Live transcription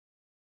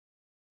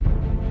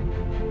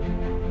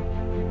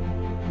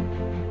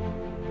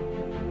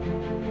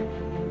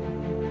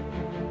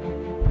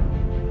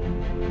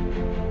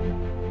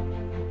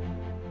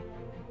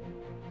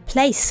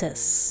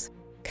Places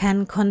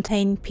can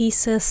contain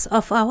pieces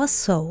of our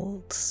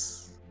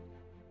souls.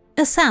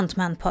 A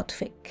Sandman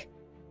Podfic,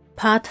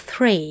 Part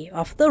 3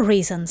 of the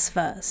Reasons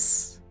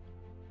verse.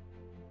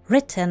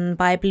 Written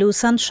by Blue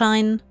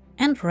Sunshine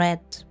and read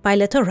by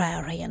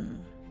Literarian.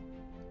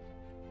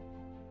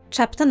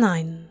 Chapter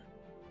 9.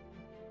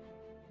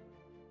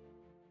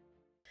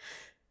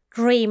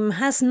 Dream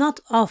has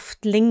not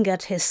oft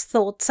lingered his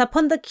thoughts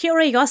upon the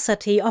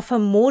curiosity of a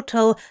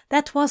mortal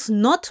that was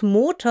not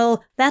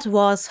mortal, that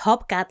was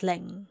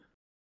Hobgatling.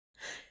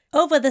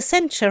 Over the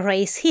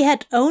centuries he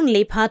had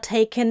only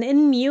partaken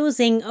in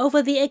musing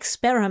over the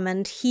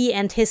experiment he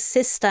and his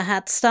sister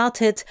had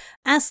started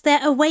as their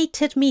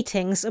awaited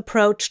meetings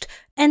approached,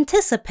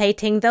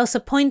 anticipating those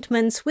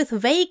appointments with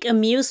vague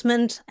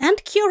amusement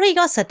and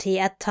curiosity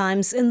at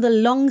times in the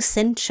long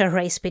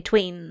centuries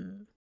between.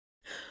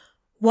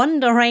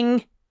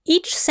 Wondering,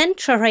 each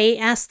century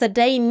as the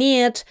day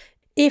neared,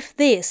 if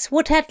this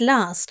would at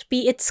last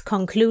be its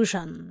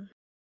conclusion.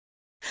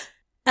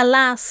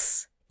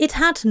 Alas, it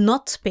had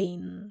not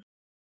been.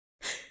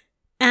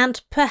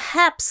 And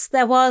perhaps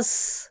there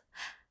was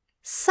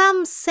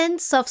some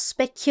sense of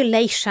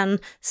speculation,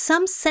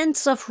 some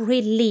sense of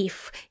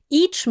relief,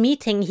 each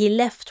meeting he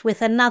left with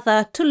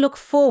another to look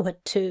forward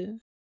to.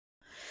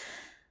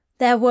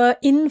 There were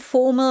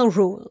informal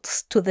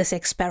rules to this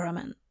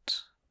experiment.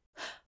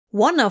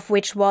 One of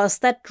which was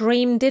that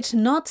Dream did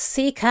not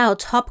seek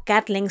out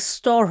Hobgatling's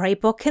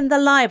storybook in the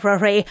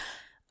library,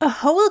 a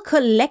whole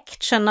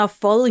collection of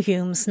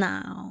volumes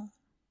now.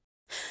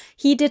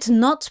 He did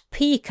not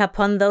peek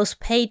upon those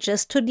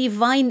pages to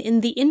divine in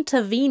the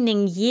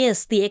intervening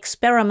years the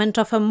experiment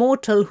of a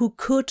mortal who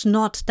could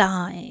not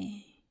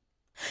die.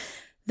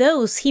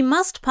 Those he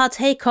must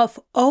partake of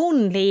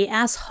only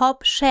as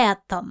Hob shared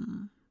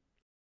them.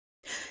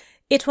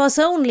 It was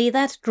only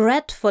that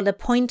dreadful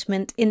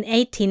appointment in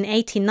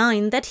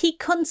 1889 that he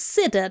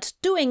considered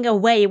doing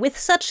away with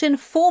such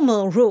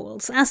informal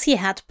rules as he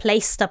had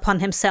placed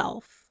upon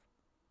himself.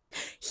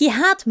 He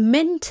had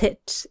meant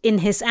it, in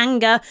his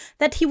anger,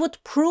 that he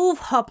would prove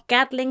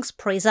Hobgatling's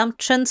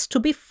presumptions to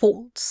be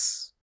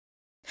false.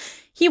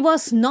 He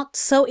was not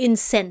so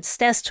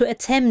incensed as to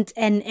attempt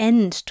an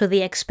end to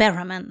the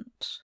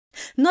experiment,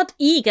 not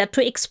eager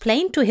to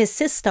explain to his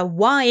sister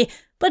why,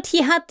 but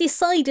he had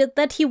decided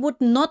that he would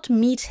not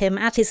meet him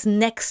at his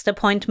next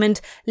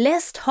appointment,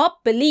 lest Hob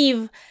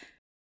believe.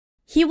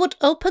 He would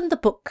open the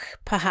book,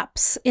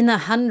 perhaps, in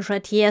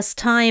 100 years'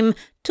 time,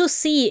 to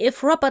see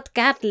if Robert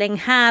Gatling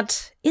had,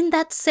 in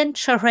that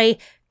century,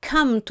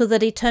 come to the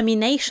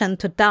determination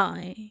to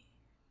die.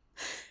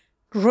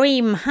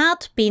 Dream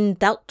had been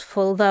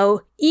doubtful,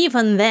 though,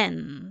 even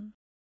then.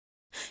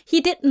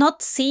 He did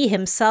not see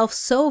himself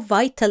so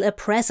vital a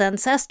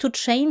presence as to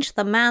change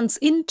the man's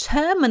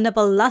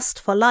interminable lust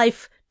for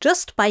life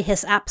just by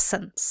his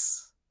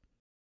absence.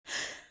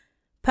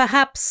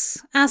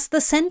 Perhaps, as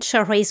the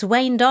centuries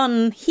waned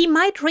on, he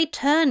might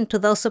return to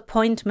those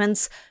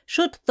appointments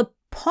should the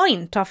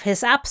point of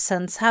his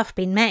absence have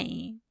been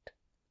made.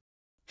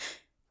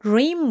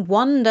 Dream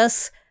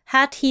wonders,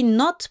 had he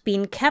not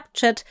been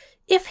captured,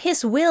 if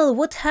his will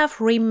would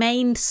have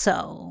remained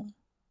so.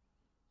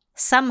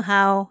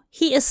 Somehow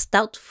he is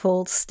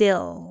doubtful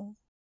still.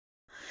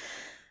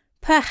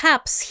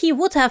 Perhaps he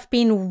would have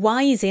been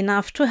wise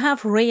enough to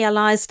have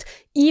realized,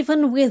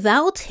 even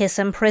without his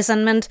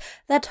imprisonment,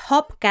 that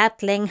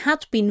Hobgatling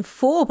had been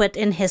forward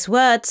in his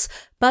words,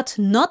 but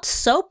not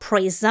so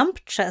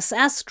presumptuous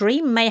as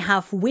Dream may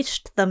have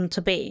wished them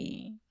to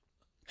be.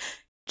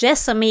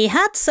 Jessamy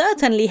had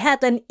certainly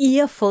had an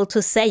earful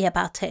to say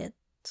about it.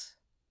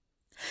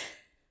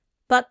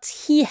 But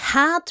he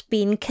had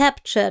been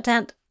captured,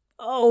 and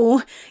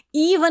oh,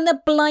 even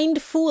a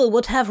blind fool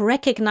would have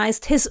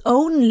recognized his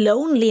own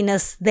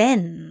loneliness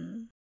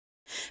then.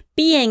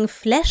 Being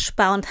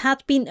flesh-bound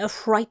had been a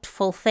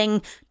frightful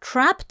thing,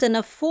 trapped in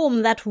a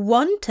form that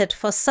wanted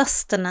for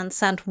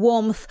sustenance and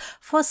warmth,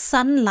 for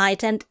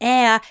sunlight and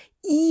air,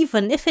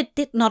 even if it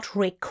did not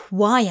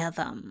require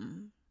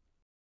them.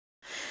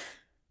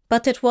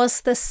 But it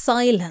was the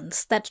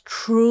silence that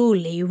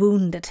truly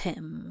wounded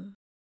him.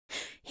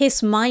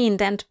 His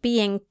mind and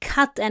being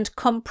cut and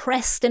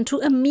compressed into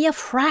a mere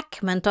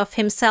fragment of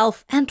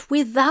himself, and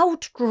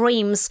without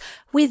dreams,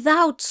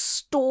 without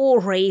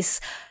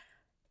stories.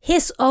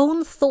 His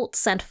own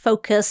thoughts and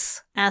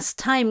focus, as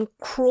time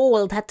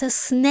crawled at a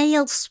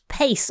snail's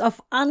pace of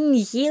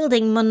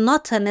unyielding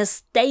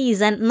monotonous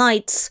days and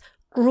nights,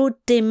 grew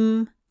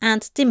dim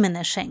and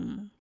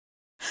diminishing.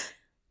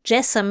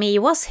 Jessamy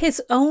was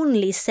his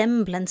only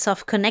semblance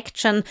of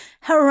connection,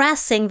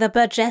 harassing the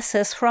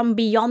Burgesses from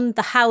beyond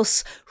the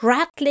house,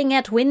 rattling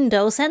at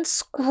windows and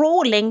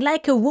scrawling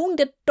like a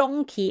wounded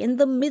donkey in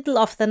the middle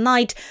of the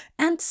night,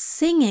 and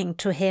singing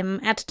to him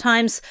at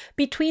times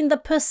between the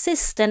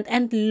persistent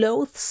and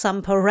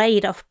loathsome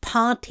parade of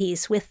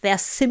parties with their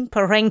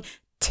simpering,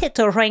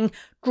 tittering,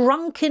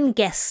 drunken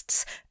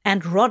guests,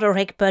 and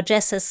Roderick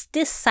Burgess's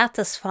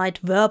dissatisfied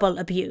verbal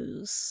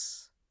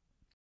abuse.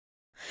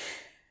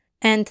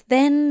 And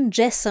then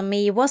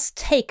Jessamy was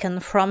taken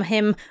from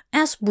him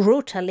as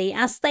brutally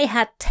as they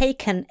had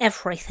taken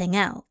everything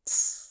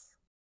else.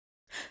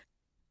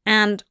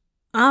 And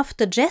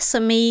after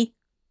Jessamy,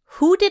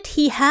 who did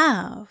he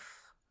have?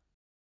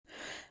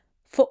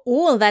 For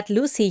all that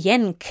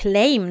Lucien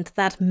claimed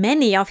that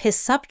many of his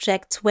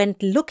subjects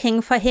went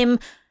looking for him,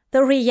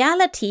 the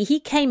reality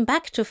he came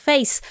back to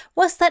face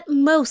was that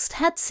most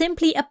had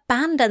simply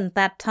abandoned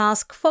that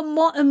task for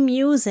more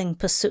amusing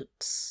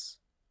pursuits,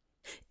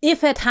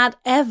 if it had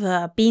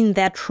ever been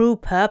their true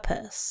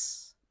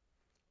purpose.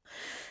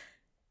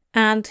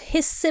 And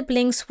his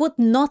siblings would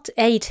not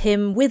aid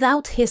him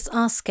without his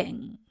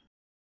asking.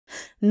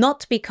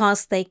 Not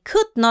because they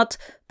could not,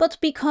 but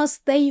because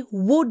they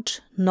would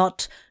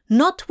not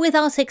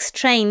without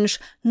exchange,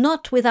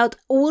 not without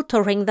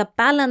altering the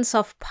balance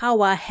of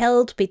power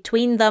held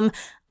between them,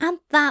 and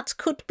that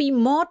could be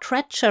more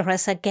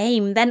treacherous a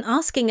game than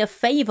asking a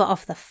favor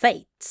of the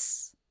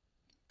fates.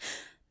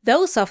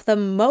 Those of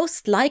them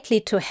most likely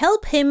to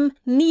help him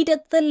needed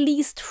the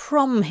least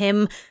from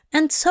him,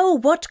 and so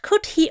what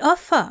could he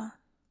offer?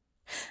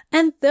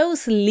 And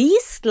those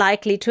least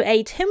likely to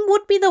aid him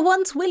would be the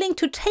ones willing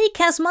to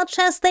take as much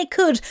as they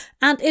could,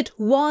 and it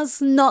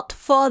was not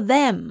for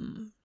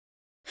them.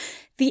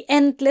 The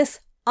endless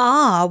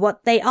are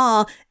what they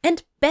are,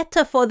 and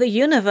better for the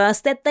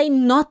universe that they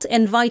not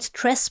invite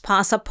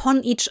trespass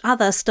upon each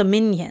other's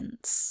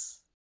dominions.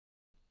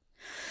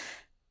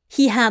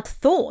 He had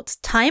thought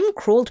time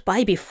crawled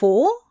by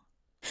before.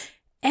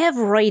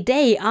 Every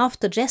day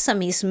after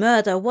Jessamy's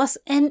murder was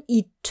an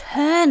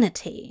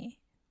eternity.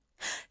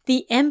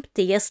 The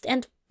emptiest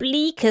and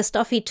bleakest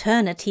of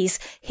eternities,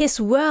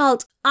 his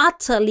world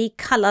utterly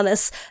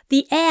colorless,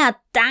 the air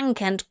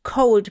dank and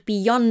cold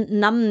beyond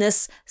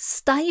numbness,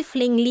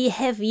 stiflingly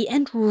heavy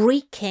and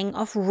reeking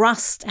of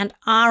rust and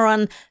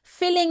iron,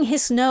 filling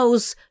his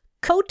nose,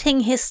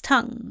 coating his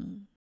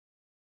tongue.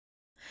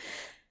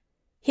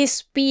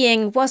 His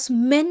being was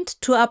meant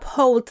to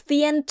uphold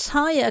the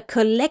entire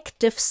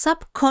collective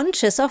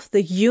subconscious of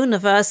the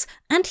universe,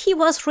 and he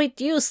was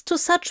reduced to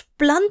such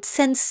blunt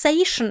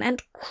sensation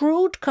and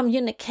crude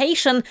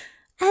communication,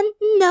 and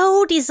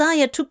no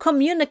desire to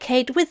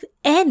communicate with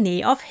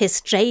any of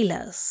his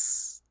jailers.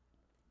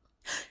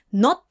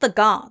 Not the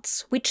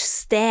guards, which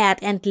stared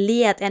and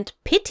leered and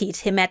pitied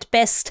him at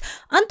best,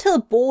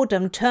 until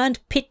boredom turned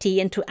pity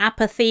into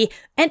apathy,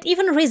 and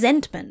even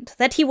resentment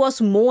that he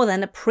was more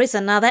than a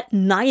prisoner that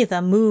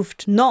neither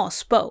moved nor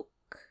spoke.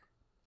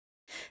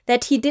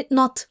 That he did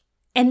not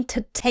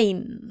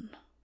entertain.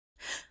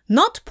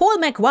 Not Paul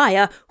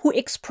Maguire, who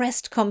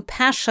expressed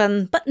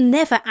compassion but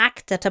never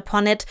acted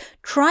upon it,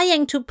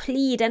 trying to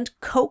plead and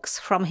coax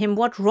from him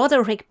what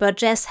Roderick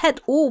Burgess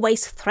had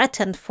always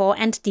threatened for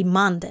and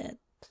demanded.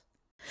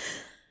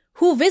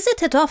 Who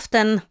visited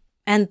often,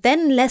 and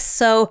then less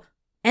so,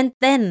 and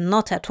then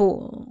not at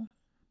all.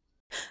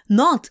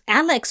 Not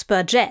Alex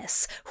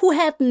Burgess, who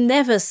had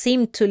never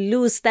seemed to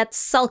lose that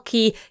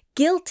sulky,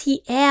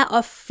 guilty air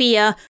of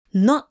fear,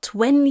 not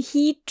when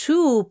he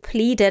too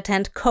pleaded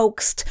and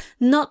coaxed,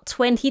 not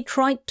when he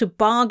tried to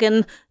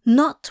bargain,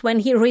 not when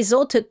he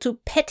resorted to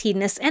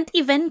pettiness and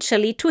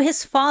eventually to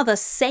his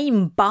father's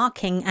same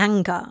barking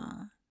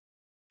anger.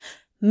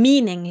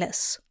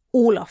 Meaningless.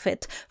 All of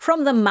it,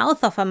 from the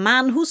mouth of a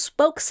man who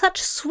spoke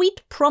such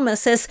sweet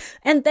promises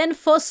and then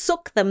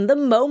forsook them the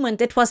moment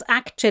it was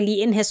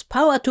actually in his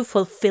power to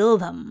fulfill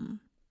them.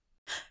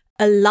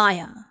 A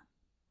liar.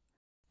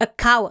 A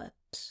coward.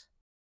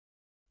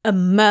 A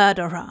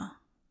murderer.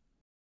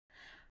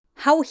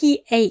 How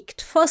he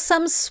ached for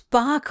some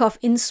spark of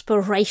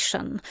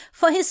inspiration,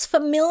 for his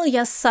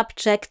familiar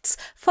subjects,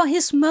 for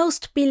his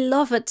most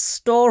beloved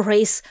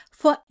stories,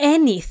 for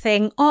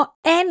anything or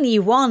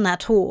anyone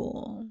at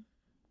all.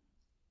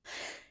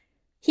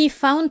 He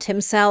found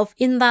himself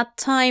in that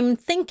time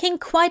thinking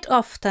quite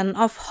often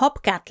of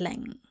Hob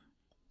Gatling,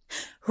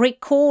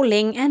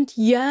 recalling and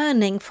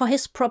yearning for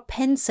his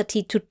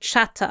propensity to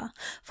chatter,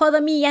 for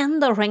the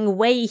meandering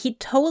way he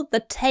told the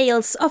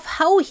tales of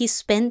how he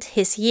spent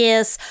his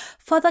years,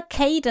 for the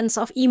cadence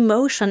of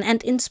emotion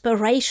and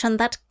inspiration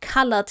that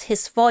colored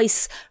his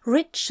voice,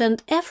 richened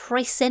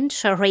every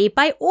century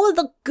by all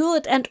the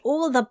good and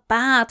all the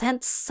bad,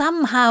 and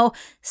somehow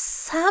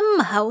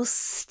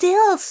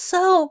still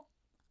so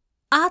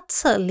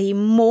utterly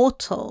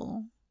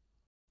mortal.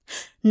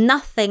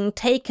 Nothing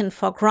taken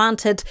for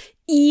granted,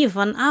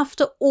 even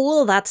after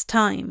all that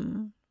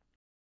time.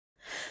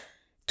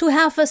 To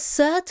have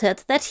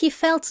asserted that he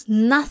felt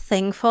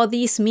nothing for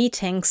these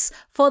meetings,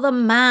 for the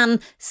man,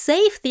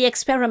 save the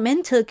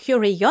experimental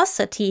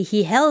curiosity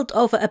he held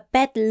over a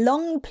bet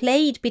long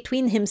played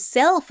between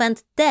himself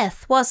and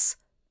death, was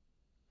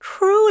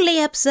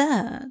truly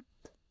absurd.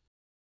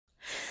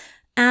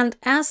 And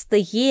as the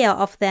year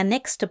of their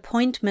next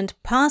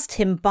appointment passed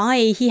him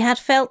by, he had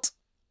felt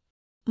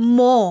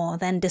more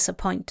than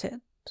disappointed,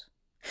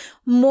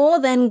 more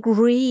than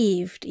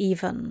grieved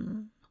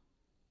even.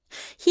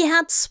 He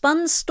had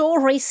spun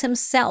stories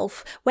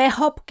himself, where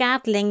Hob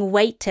Gatling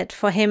waited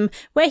for him,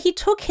 where he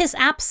took his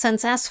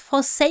absence as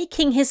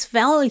forsaking his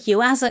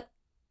value as a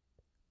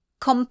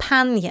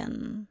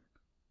companion,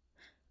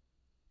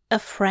 a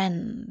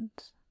friend.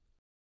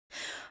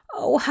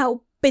 Oh,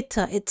 how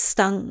bitter it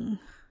stung,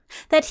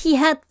 that he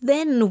had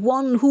then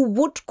one who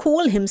would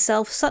call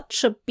himself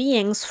such a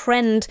being's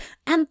friend,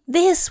 and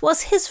this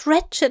was his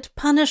wretched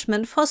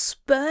punishment for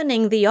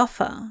spurning the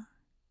offer.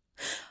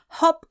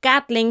 Hob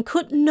Gadling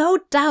could no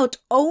doubt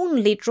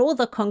only draw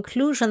the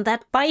conclusion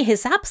that by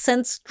his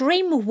absence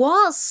Dream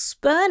was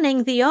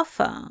spurning the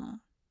offer.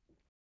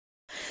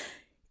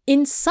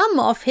 In some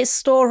of his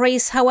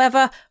stories,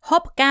 however,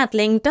 Hob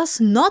Gadling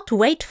does not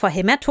wait for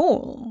him at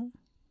all.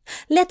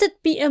 Let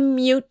it be a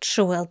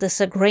mutual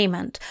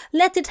disagreement.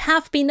 Let it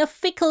have been a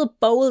fickle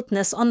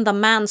boldness on the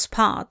man's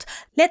part.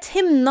 Let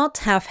him not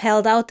have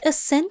held out a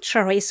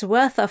century's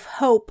worth of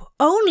hope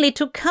only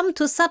to come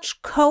to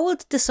such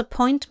cold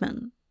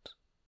disappointment.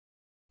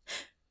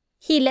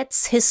 He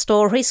lets his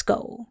stories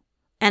go,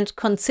 and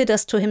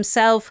considers to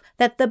himself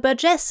that the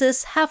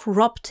Burgesses have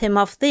robbed him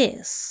of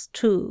this,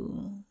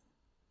 too.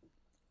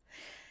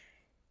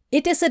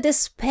 It is a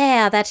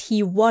despair that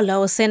he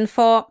wallows in,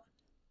 for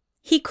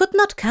he could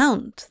not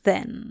count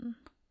then.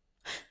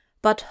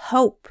 But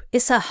hope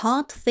is a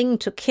hard thing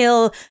to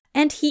kill,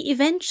 and he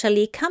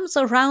eventually comes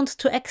around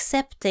to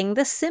accepting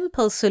the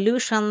simple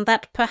solution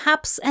that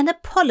perhaps an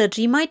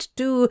apology might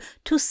do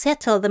to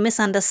settle the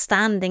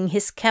misunderstanding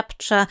his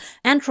capture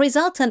and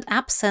resultant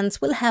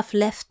absence will have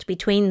left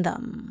between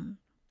them.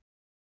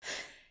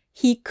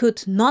 He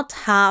could not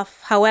have,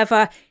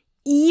 however,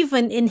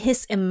 even in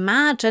his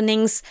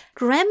imaginings,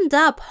 dreamed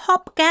up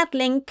Hob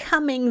Gadling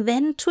coming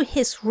then to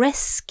his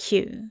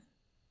rescue.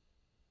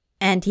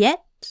 And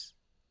yet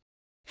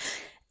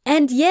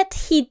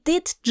he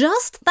did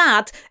just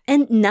that,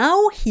 and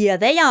now here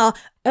they are,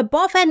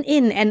 above and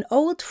in an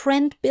old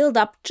friend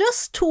build-up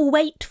just to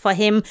wait for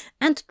him,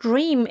 and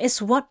Dream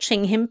is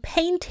watching him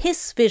paint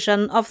his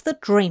vision of the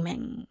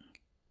dreaming.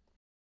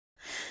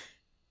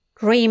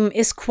 Dream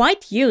is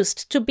quite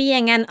used to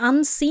being an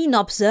unseen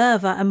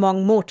observer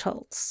among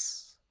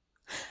mortals.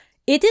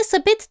 It is a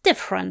bit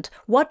different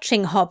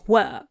watching Hob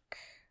work.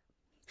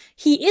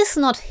 He is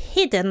not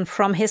hidden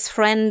from his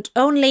friend,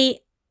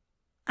 only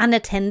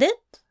unattended?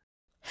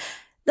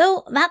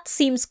 Though that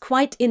seems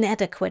quite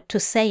inadequate to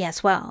say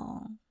as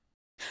well.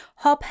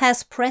 Hob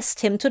has pressed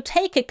him to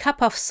take a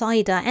cup of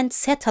cider and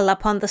settle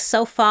upon the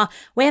sofa,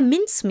 where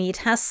Mincemeat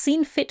has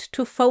seen fit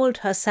to fold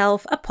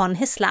herself upon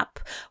his lap,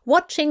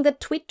 watching the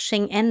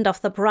twitching end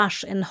of the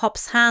brush in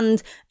Hob's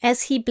hand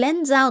as he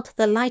blends out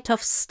the light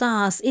of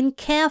stars in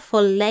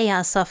careful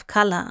layers of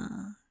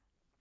colour.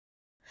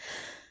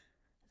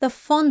 The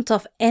font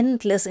of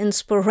endless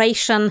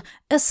inspiration,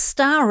 a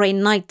starry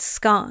night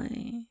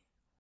sky.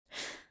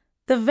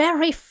 The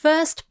very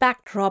first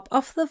backdrop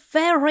of the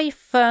very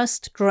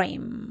first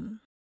dream.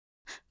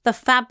 The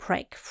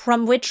fabric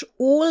from which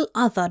all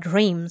other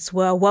dreams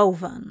were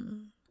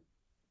woven.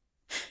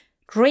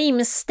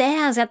 Dream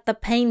stares at the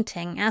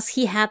painting as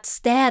he had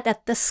stared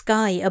at the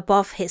sky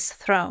above his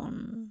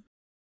throne.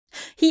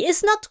 He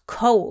is not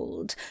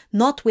cold,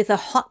 not with a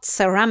hot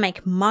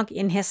ceramic mug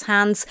in his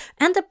hands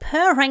and a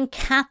purring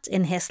cat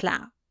in his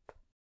lap.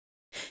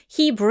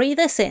 He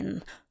breathes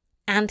in,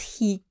 and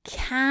he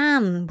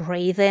can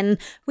breathe in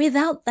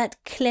without that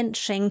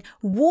clenching,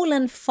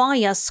 woolen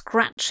fire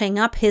scratching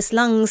up his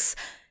lungs,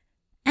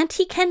 and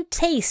he can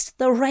taste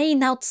the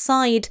rain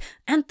outside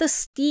and the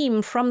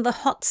steam from the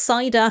hot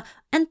cider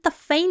and the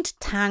faint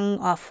tang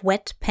of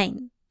wet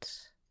paint.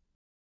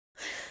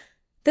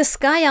 The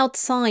sky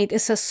outside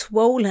is a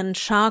swollen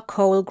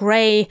charcoal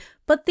grey,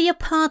 but the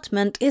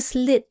apartment is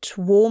lit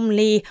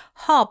warmly,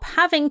 Hob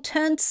having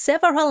turned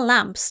several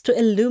lamps to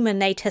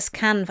illuminate his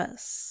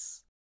canvas.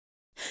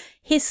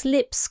 His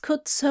lips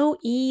could so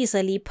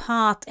easily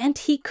part, and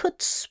he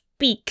could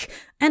speak,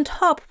 and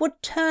Hob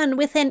would turn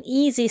with an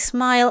easy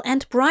smile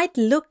and bright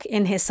look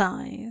in his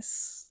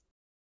eyes.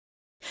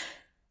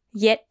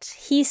 Yet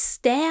he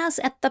stares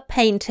at the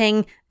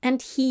painting,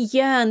 and he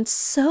yearns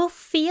so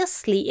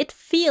fiercely it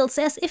feels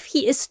as if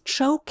he is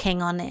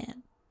choking on it.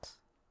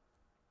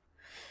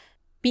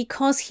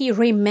 Because he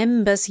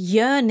remembers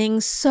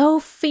yearning so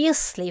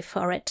fiercely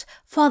for it,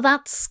 for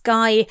that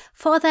sky,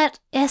 for that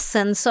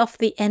essence of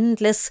the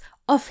endless,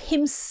 of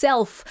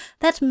himself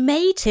that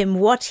made him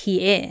what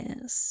he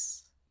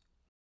is.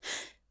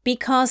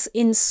 Because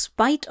in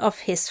spite of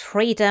his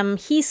freedom,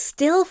 he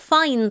still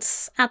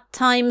finds, at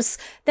times,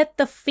 that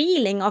the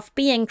feeling of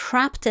being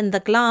trapped in the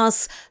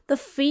glass, the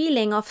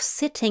feeling of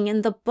sitting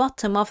in the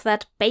bottom of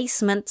that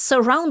basement,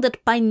 surrounded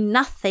by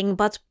nothing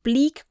but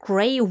bleak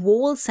grey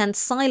walls and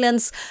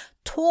silence,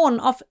 torn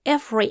of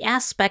every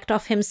aspect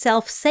of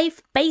himself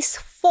save base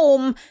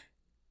form,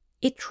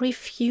 it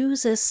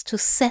refuses to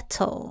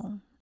settle.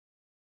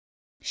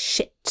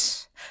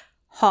 Shit,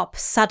 Hob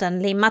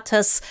suddenly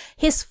mutters,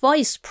 his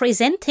voice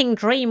presenting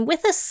Dream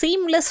with a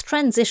seamless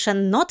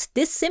transition not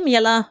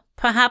dissimilar,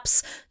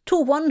 perhaps, to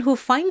one who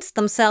finds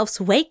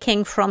themselves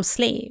waking from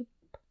sleep.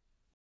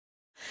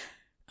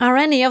 Are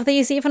any of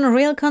these even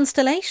real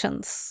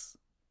constellations?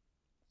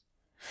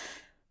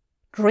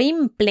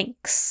 Dream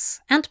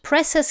blinks and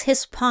presses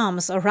his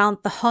palms around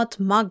the hot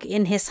mug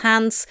in his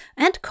hands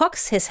and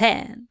cocks his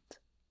head.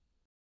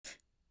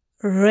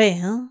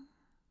 "Real?"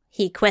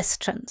 he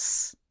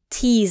questions,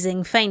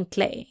 teasing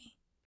faintly.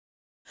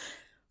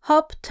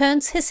 Hop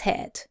turns his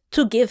head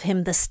to give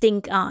him the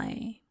stink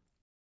eye.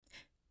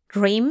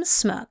 Dream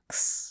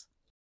smirks.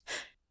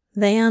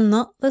 "They are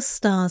not the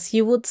stars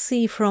you would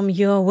see from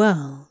your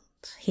world,"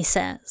 he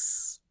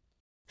says.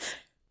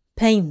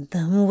 "Paint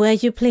them where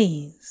you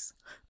please.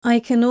 I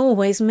can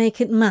always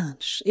make it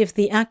match if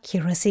the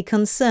accuracy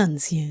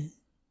concerns you."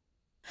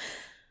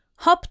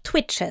 Hop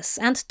twitches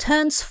and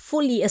turns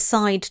fully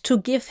aside to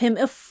give him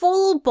a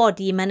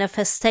full-body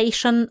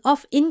manifestation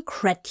of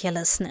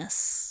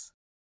incredulousness.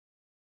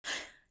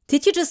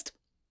 "Did you just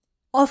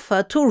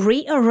offer to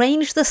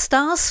rearrange the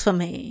stars for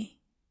me?"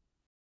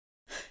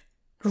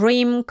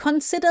 Dream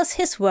considers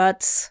his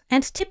words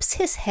and tips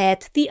his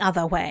head the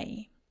other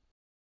way.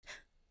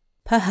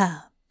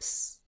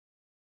 "Perhaps."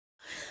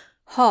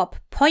 Hop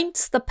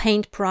points the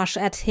paintbrush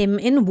at him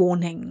in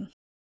warning.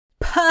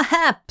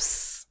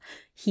 "Perhaps,"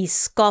 he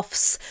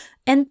scoffs,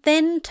 and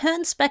then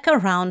turns back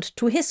around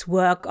to his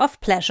work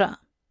of pleasure.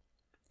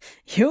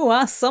 "You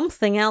are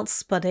something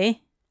else,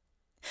 buddy."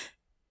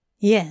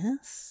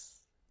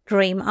 "Yes,"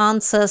 Dream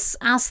answers,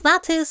 as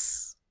that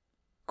is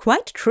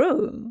quite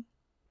true.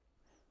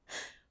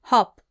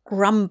 Hop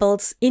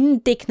grumbles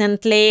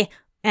indignantly,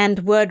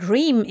 and were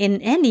Dream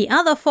in any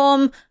other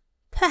form,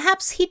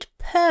 perhaps he'd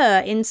purr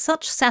in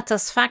such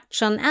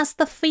satisfaction as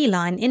the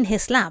feline in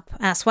his lap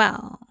as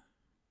well.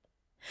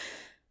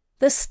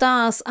 The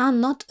stars are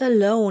not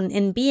alone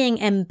in being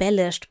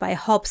embellished by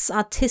Hop's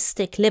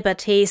artistic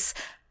liberties.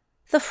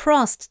 The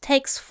frost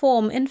takes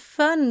form in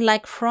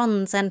fern-like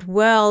fronds and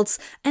whirls,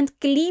 and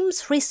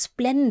gleams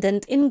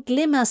resplendent in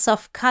glimmers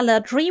of color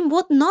Dream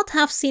would not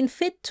have seen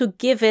fit to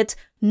give it,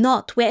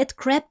 not where it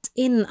crept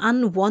in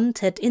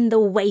unwanted in the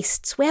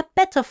wastes where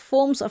better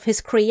forms of his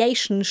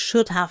creation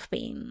should have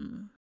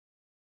been.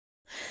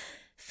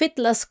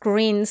 Fiddler's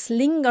Green's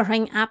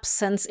lingering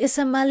absence is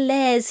a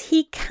malaise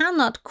he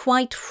cannot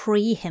quite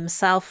free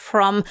himself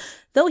from,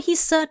 though he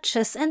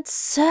searches and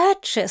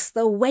searches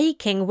the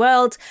waking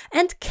world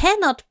and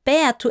cannot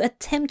bear to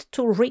attempt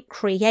to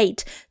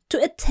recreate, to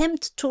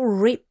attempt to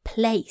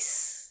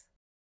replace.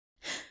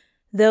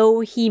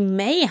 Though he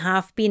may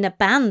have been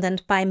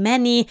abandoned by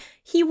many,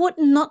 he would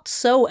not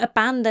so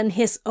abandon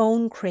his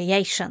own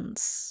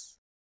creations.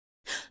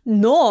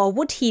 Nor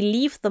would he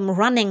leave them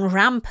running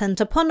rampant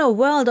upon a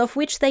world of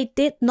which they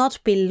did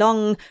not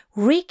belong,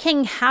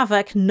 wreaking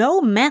havoc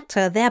no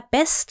matter their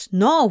best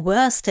nor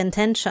worst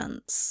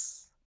intentions.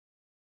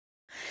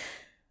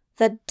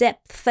 The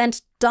depth and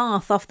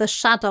dearth of the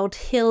shadowed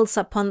hills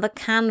upon the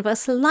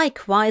canvas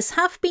likewise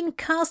have been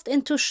cast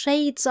into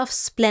shades of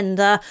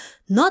splendor,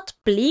 not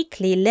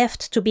bleakly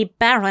left to be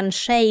barren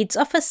shades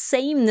of a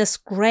sameness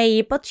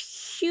grey, but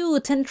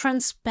hued in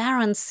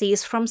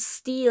transparencies from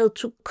steel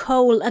to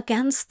coal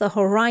against the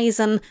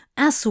horizon,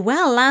 as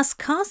well as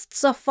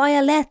casts of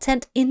violet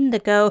and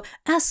indigo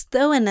as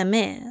though in a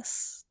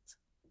mist.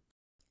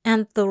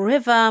 And the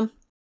river...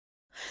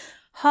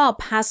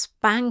 Hop has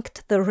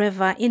banked the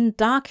river in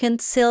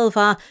darkened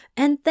silver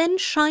and then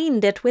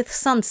shined it with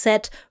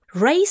sunset,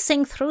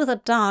 racing through the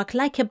dark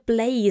like a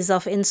blaze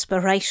of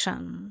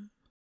inspiration.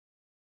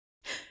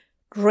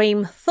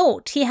 Dream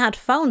thought he had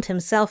found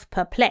himself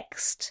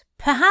perplexed,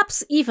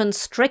 perhaps even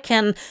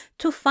stricken,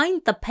 to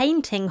find the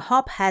painting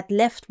Hop had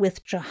left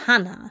with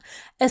Johanna,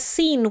 a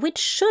scene which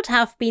should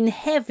have been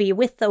heavy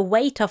with the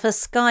weight of a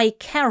sky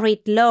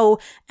carried low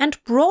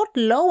and brought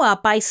lower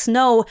by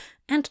snow,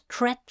 and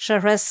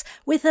treacherous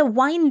with a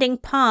winding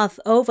path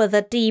over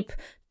the deep,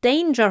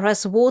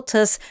 dangerous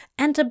waters,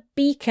 and a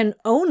beacon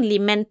only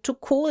meant to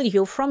call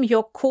you from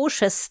your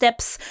cautious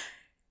steps.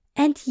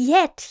 And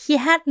yet he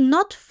had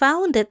not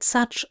found it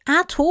such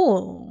at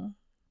all.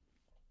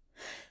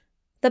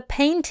 The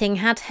painting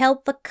had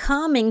held the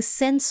calming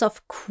sense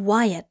of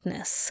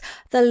quietness,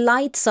 the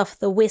lights of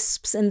the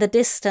wisps in the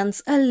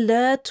distance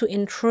alert to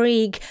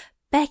intrigue,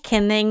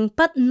 beckoning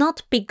but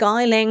not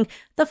beguiling,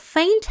 the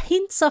faint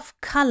hints of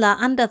colour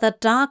under the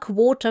dark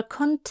water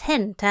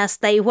content as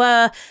they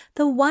were,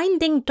 the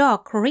winding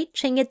dock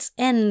reaching its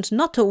end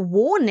not a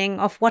warning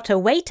of what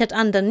awaited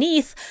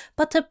underneath,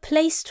 but a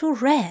place to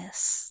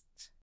rest.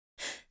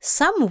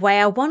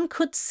 Somewhere one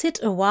could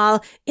sit a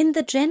while in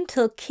the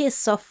gentle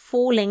kiss of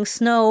falling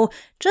snow,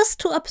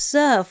 just to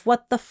observe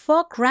what the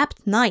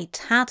fog-wrapped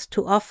night had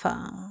to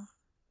offer.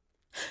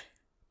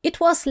 It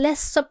was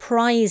less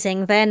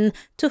surprising, then,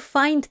 to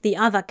find the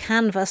other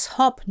canvas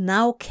Hop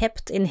now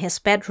kept in his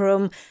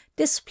bedroom,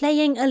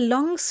 displaying a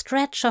long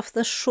stretch of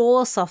the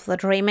shores of the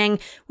Dreaming,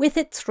 with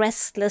its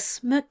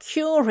restless,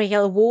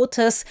 mercurial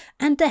waters,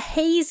 and a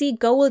hazy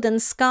golden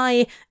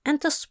sky,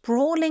 and a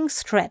sprawling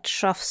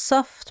stretch of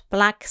soft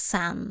black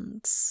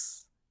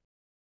sands.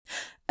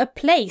 A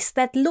place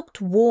that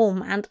looked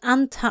warm and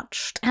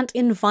untouched and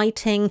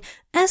inviting,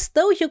 as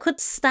though you could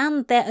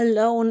stand there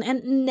alone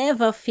and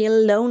never feel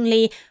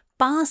lonely,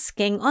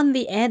 basking on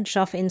the edge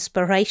of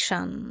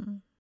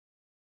inspiration.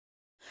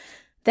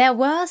 There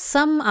were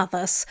some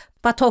others,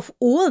 but of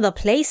all the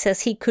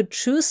places he could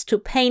choose to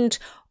paint,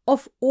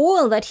 of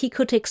all that he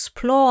could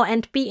explore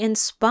and be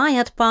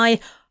inspired by,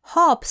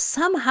 Hobbes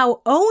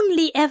somehow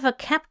only ever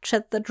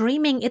captured the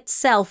dreaming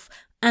itself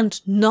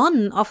and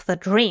none of the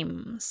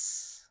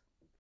dreams.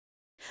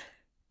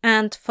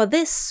 And for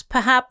this,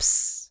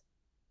 perhaps,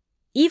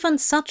 even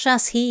such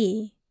as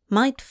he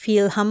might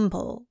feel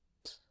humbled.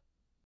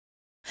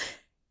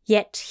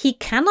 Yet he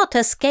cannot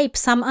escape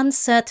some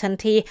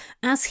uncertainty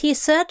as he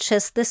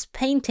searches this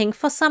painting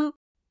for some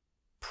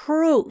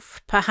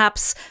proof,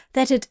 perhaps,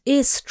 that it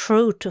is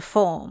true to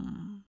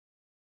form.